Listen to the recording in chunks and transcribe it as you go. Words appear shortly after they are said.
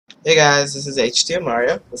Hey guys, this is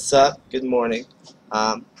HTOMario. What's up? Good morning.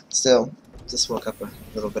 Still, just woke up a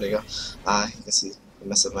little bit ago. You can see the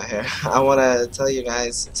mess of my hair. I want to tell you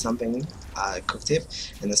guys something, quick tip,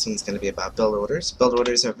 and this one's going to be about build orders. Build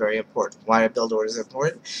orders are very important. Why are build orders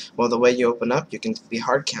important? Well, the way you open up, you can be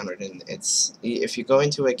hard countered, and if you go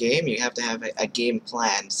into a game, you have to have a game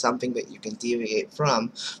plan, something that you can deviate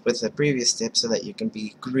from with the previous tip, so that you can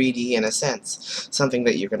be greedy in a sense, something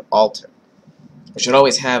that you can alter. You should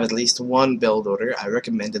always have at least one build order. I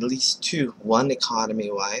recommend at least two. One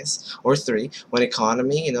economy wise, or three. One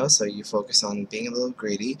economy, so you focus on being a little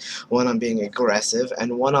greedy. One on being aggressive,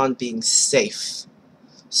 and one on being safe.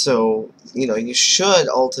 So, you should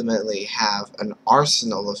ultimately have an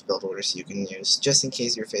arsenal of build orders you can use, just in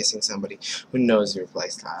case you're facing somebody who knows your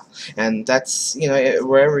playstyle. And that's,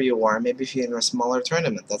 wherever you are, maybe if you're in a smaller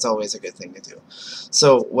tournament, that's always a good thing to do.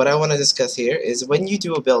 So, what I want to discuss here is when you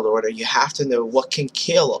do a build order, you have to know what can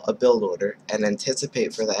kill a build order and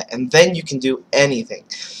anticipate for that, and then you can do anything.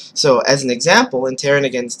 So, as an example, in Terran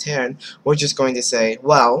against Terran, we're just going to say,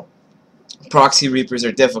 well, proxy reapers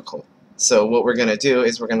are difficult. So what we're going to do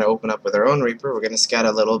is we're going to open up with our own reaper. We're going to scout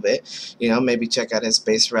a little bit, maybe check out his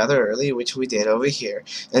base rather early, which we did over here,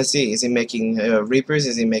 and see, is he making reapers,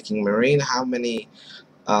 is he making marine, how many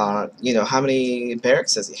how many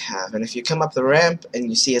barracks does he have? And if you come up the ramp and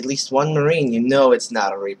you see at least one marine, you know it's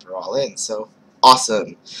not a reaper all in. So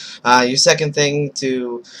awesome. Your second thing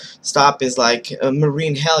to stop is like a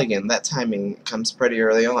marine hellion. That timing comes pretty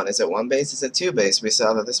early on. Is it one base? Is it two base? We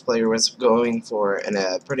saw that this player was going for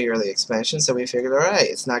a pretty early expansion, so we figured, alright,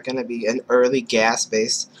 it's not going to be an early gas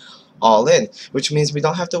base all in, which means we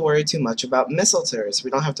don't have to worry too much about missile turrets. We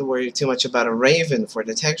don't have to worry too much about a Raven for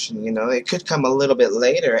detection. It could come a little bit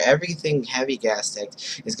later. Everything heavy gas tech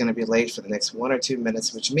is going to be late for the next 1 or 2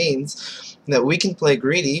 minutes, which means that we can play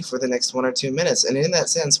greedy for the next 1 or 2 minutes. And in that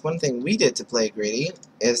sense, one thing we did to play greedy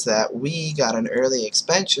is that we got an early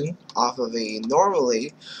expansion off of a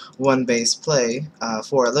normally one base play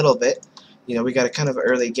for a little bit. We got a kind of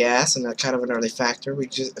early gas and a kind of an early factory. We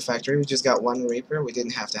just got one Reaper. We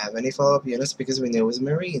didn't have to have any follow-up units because we knew it was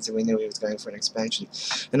Marines and we knew he was going for an expansion.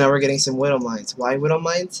 And now we're getting some Widow Mines. Why Widow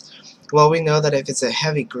Mines? Well, we know that if it's a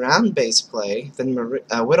heavy ground-based play, then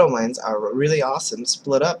Widow Mines are really awesome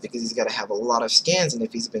split up because he's got to have a lot of scans, and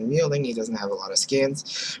if he's been muling, he doesn't have a lot of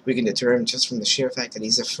scans. We can deter him just from the sheer fact that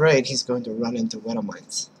he's afraid he's going to run into Widow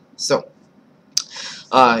Mines. So,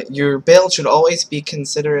 your build should always be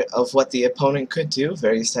considerate of what the opponent could do,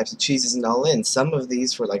 various types of cheeses and all in. Some of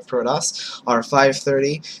these, for like Protoss, are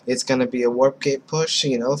 530, it's going to be a warp gate push,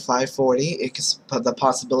 540, it's the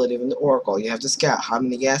possibility of an Oracle. You have to scout. How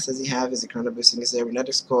many gas does he have? Is he chrono boosting his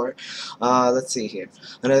cybernetic score? Let's see here.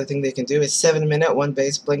 Another thing they can do is 7-minute 1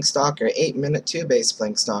 base blink stalker, 8-minute 2 base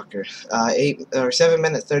blink stalker, 7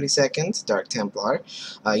 minutes 30 seconds Dark Templar,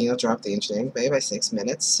 drop the engineering bay by 6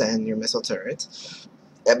 minutes and your missile turret.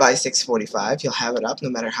 By 6:45, you'll have it up no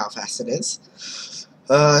matter how fast it is.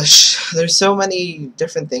 There's so many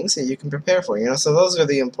different things that you can prepare for, so those are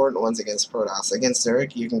the important ones against Protoss. Against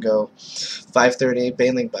Zerg, you can go 5:30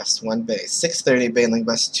 Baneling Bust, 1 base, 6:30 Baneling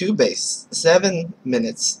Bust, 2 base, 7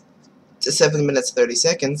 minutes to 7 minutes 30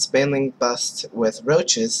 seconds Baneling Bust with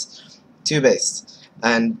Roaches, 2 base.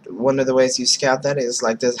 And one of the ways you scout that is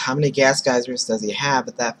like, how many gas geysers does he have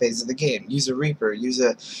at that phase of the game? Use a Reaper, use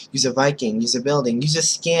a Viking, use a building, use a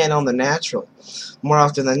scan on the natural. More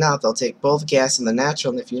often than not, they'll take both gas and the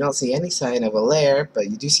natural, and if you don't see any sign of a lair, but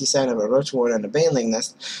you do see sign of a Roach Warren and a Baneling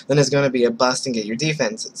Nest, then it's going to be a bust and get your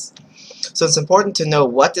defenses. So it's important to know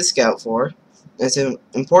what to scout for. It's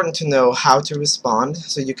important to know how to respond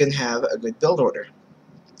so you can have a good build order.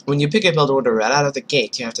 When you pick a build order right out of the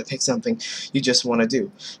gate, you have to pick something you just want to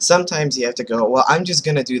do. Sometimes you have to go, well, I'm just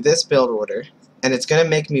going to do this build order, and it's going to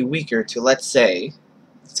make me weaker to, let's say,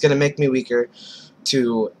 it's going to make me weaker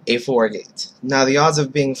to a 4-gate. Now, the odds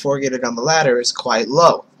of being 4-gated on the ladder is quite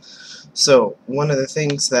low. So, one of the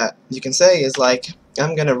things that you can say is like,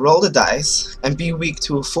 I'm going to roll the dice and be weak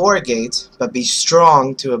to a 4-gate, but be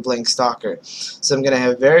strong to a blink stalker. So I'm going to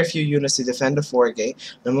have very few units to defend a 4-gate.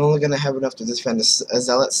 I'm only going to have enough to defend a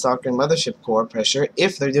zealot, stalker, and mothership core pressure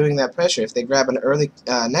if they're doing that pressure. If they grab an early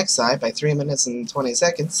next side by 3 minutes and 20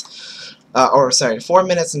 seconds, 4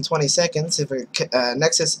 minutes and 20 seconds, if a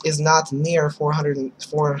Nexus is not near 420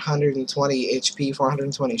 HP,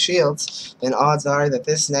 420 shields, then odds are that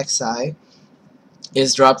this next side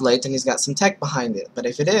is dropped late and he's got some tech behind it. But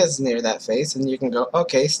if it is near that phase, then you can go,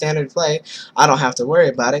 okay, standard play, I don't have to worry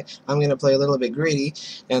about it. I'm going to play a little bit greedy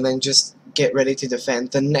and then just get ready to defend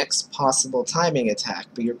the next possible timing attack.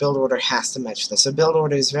 But your build order has to match this. So build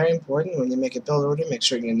order is very important. When you make a build order, make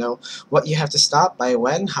sure you know what you have to stop, by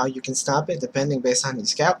when, how you can stop it, depending based on your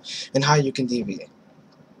scout, and how you can deviate.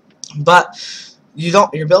 But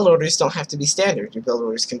your build orders don't have to be standard. Your build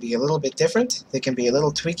orders can be a little bit different. They can be a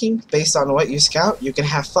little tweaking based on what you scout. You can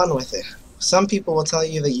have fun with it. Some people will tell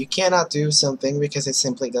you that you cannot do something because it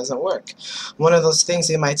simply doesn't work. One of those things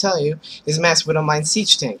they might tell you is Mass Widowmine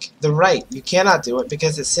Siege Tank. They're right. You cannot do it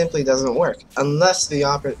because it simply doesn't work unless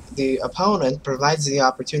the opponent provides the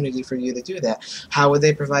opportunity for you to do that. How would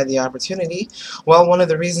they provide the opportunity? Well, one of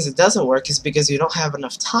the reasons it doesn't work is because you don't have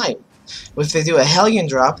enough time. If they do a Hellion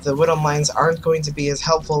drop, the Widow Mines aren't going to be as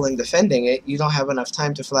helpful in defending it. You don't have enough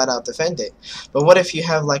time to flat out defend it. But what if you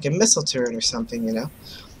have like a missile turret or something, you know?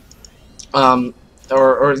 I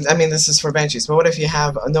mean, this is for Banshees, but what if you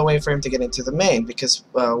have no way for him to get into the main? Because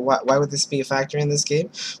why would this be a factor in this game?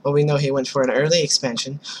 Well, we know he went for an early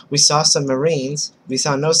expansion. We saw some Marines. We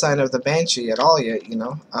saw no sign of the Banshee at all yet, you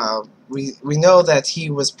know. We know that he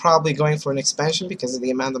was probably going for an expansion because of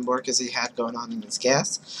the amount of workers he had going on in his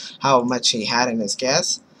gas, how much he had in his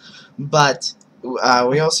gas. But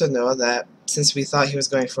we also know that since we thought he was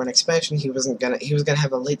going for an expansion, he was gonna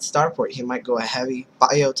have a late starport. He might go a heavy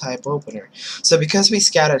bio type opener. So because we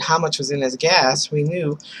scouted how much was in his gas, we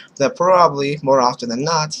knew that probably more often than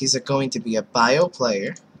not he's going to be a bio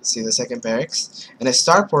player. See the second barracks, and his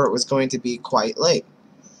starport was going to be quite late.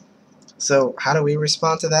 So how do we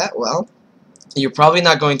respond to that? Well, you're probably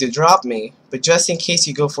not going to drop me, but just in case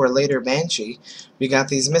you go for a later Banshee, we got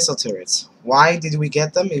these missile turrets. Why did we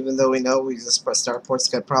get them, even though we know the starport's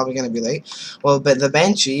probably going to be late? Well, but the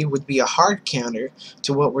Banshee would be a hard counter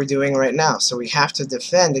to what we're doing right now, so we have to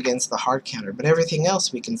defend against the hard counter. But everything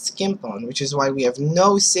else we can skimp on, which is why we have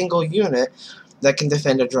no single unit that can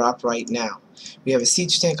defend a drop right now. We have a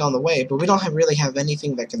siege tank on the way, but we don't really have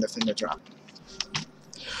anything that can defend a drop.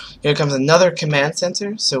 Here comes another command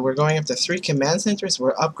center. So we're going up to 3 command centers.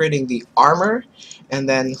 We're upgrading the armor, and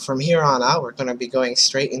then from here on out, we're going to be going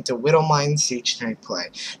straight into Widowmine Siege Tank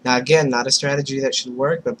play. Now again, not a strategy that should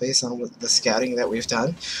work, but based on the scouting that we've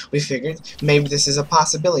done, we figured maybe this is a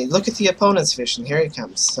possibility. Look at the opponent's vision. Here he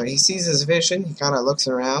comes. So he sees his vision. He kind of looks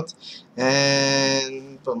around,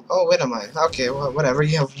 and boom. Oh, Widowmine. Okay, well, whatever.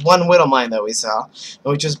 You have 1 Widowmine that we saw,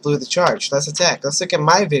 and we just blew the charge. Let's attack. Let's look at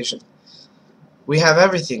my vision. We have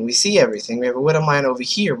everything. We see everything. We have a Widow Mine over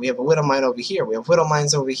here. We have a Widow Mine over here. We have Widow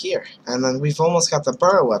Mines over here. And then we've almost got the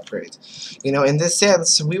burrow upgrade. You know, in this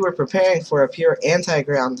sense, we were preparing for a pure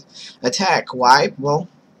anti-ground attack. Why? Well,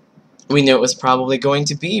 we knew it was probably going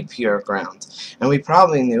to be pure ground. And we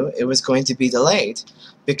probably knew it was going to be delayed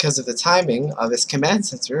because of the timing of his command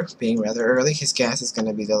center being rather early. His gas is going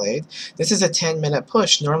to be delayed. This is a 10-minute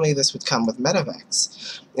push. Normally this would come with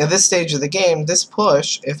medevacs. At this stage of the game, this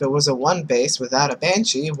push, if it was a 1 base without a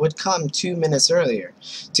Banshee, would come 2 minutes earlier.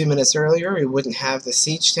 2 minutes earlier, we wouldn't have the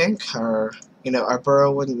siege tank, or our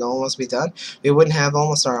burrow wouldn't almost be done. We wouldn't have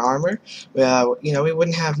almost our armor. We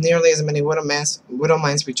wouldn't have nearly as many Widow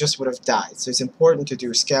Mines. We just would have died. So it's important to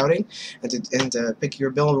do scouting and to pick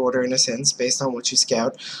your build order in a sense based on what you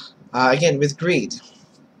scout. Again, with greed.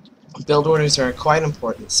 Build orders are quite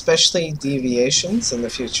important, especially deviations in the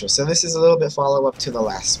future. So this is a little bit follow-up to the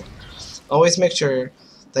last one. Always make sure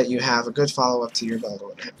that you have a good follow-up to your build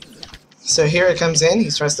order. So here it comes in. He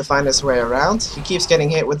tries to find his way around. He keeps getting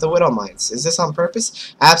hit with the Widow Mines. Is this on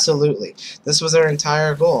purpose? Absolutely. This was our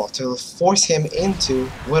entire goal, to force him into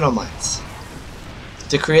Widow Mines.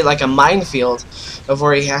 To create like a minefield of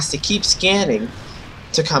where he has to keep scanning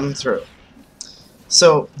to come through.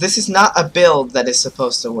 So this is not a build that is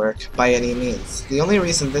supposed to work by any means. The only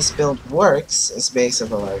reason this build works is based on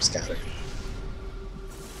the large scouter.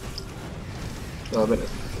 A little bit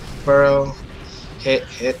of burrow, hit,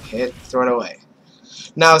 throw it away.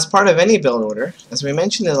 Now, as part of any build order, as we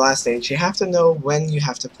mentioned in the last stage, you have to know when you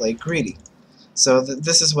have to play greedy. So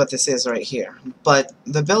this is what this is right here. But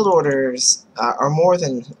the build orders are more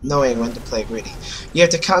than knowing when to play greedy. You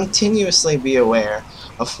have to continuously be aware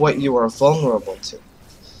of what you are vulnerable to.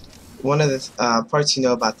 One of the parts you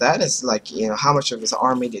know about that is like, how much of his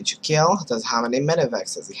army did you kill? How many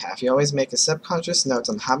medevacs does he have? You always make a subconscious note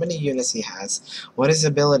on how many units he has, what his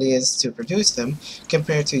ability is to produce them,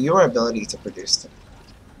 compared to your ability to produce them.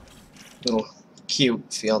 Little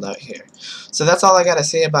cute field out here. So that's all I gotta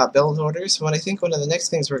say about build orders. What I think one of the next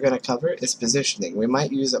things we're gonna cover is positioning. We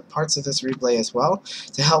might use parts of this replay as well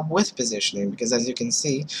to help with positioning, because as you can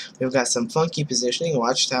see, we've got some funky positioning,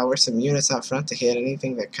 watchtower, some units out front to hit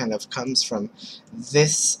anything that kind of comes from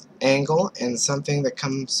this angle, and something that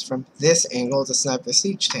comes from this angle to snipe the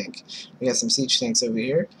siege tank. We got some siege tanks over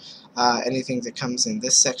here. Anything that comes in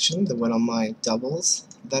this section, the Widow Mine doubles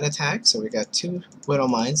that attack, so we got 2 Widow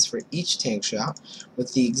Mines for each tank shot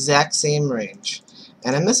with the exact same range,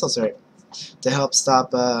 and a missile turret to help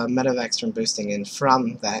stop medevacs from boosting in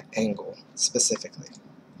from that angle specifically.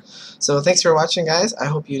 So thanks for watching, guys. I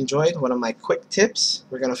hope you enjoyed one of my quick tips.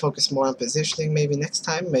 We're going to focus more on positioning maybe next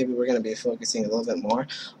time. Maybe we're going to be focusing a little bit more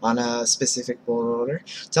on a specific build order.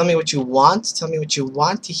 Tell me what you want. Tell me what you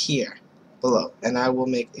want to hear below, and I will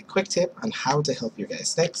make a quick tip on how to help you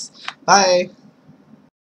guys. Thanks. Bye.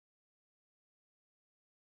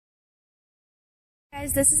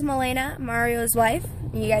 Guys, this is Milena, Mario's wife.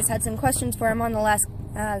 You guys had some questions for him on the last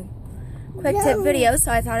quick tip video,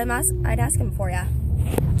 so I thought I'd ask him for ya.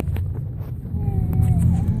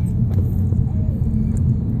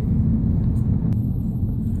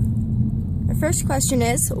 The first question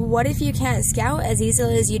is, what if you can't scout as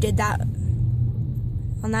easily as you did that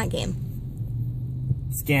on that game?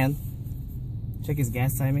 Scan. Check his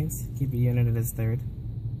gas timings. Keep your unit at his 3rd.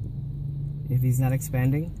 If he's not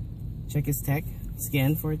expanding, check his tech.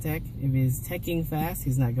 Scan for a tech. If he's teching fast,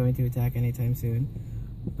 he's not going to attack anytime soon.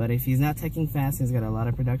 But if he's not teching fast, he's got a lot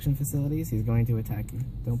of production facilities, he's going to attack you.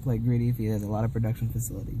 Don't play greedy if he has a lot of production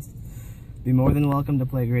facilities. Be more than welcome to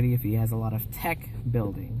play greedy if he has a lot of tech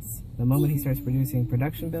buildings. The moment he starts producing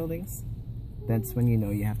production buildings, that's when you know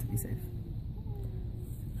you have to be safe.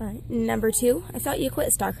 Alright, number 2, I thought you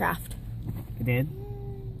quit StarCraft. I did.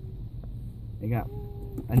 It got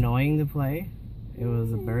annoying to play. It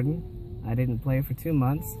was a burden. I didn't play for 2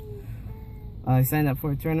 months. I signed up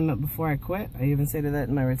for a tournament before I quit. I even stated that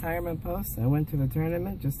in my retirement post. I went to the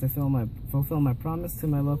tournament just to fulfill my promise to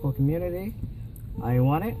my local community. I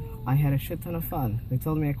won it. I had a shit ton of fun. They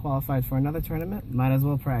told me I qualified for another tournament. Might as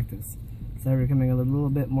well practice. It started becoming a little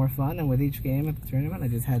bit more fun, and with each game at the tournament, I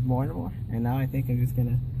just had more and more. And now I think I'm just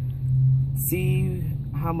gonna see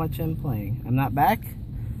how much I'm playing. I'm not back,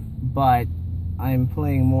 but I'm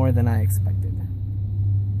playing more than I expected.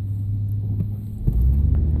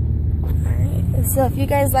 Alright, so if you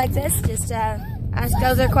guys like this, just ask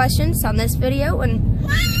other questions on this video, and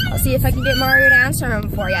I'll see if I can get Mario to answer them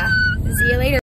for you. See you later.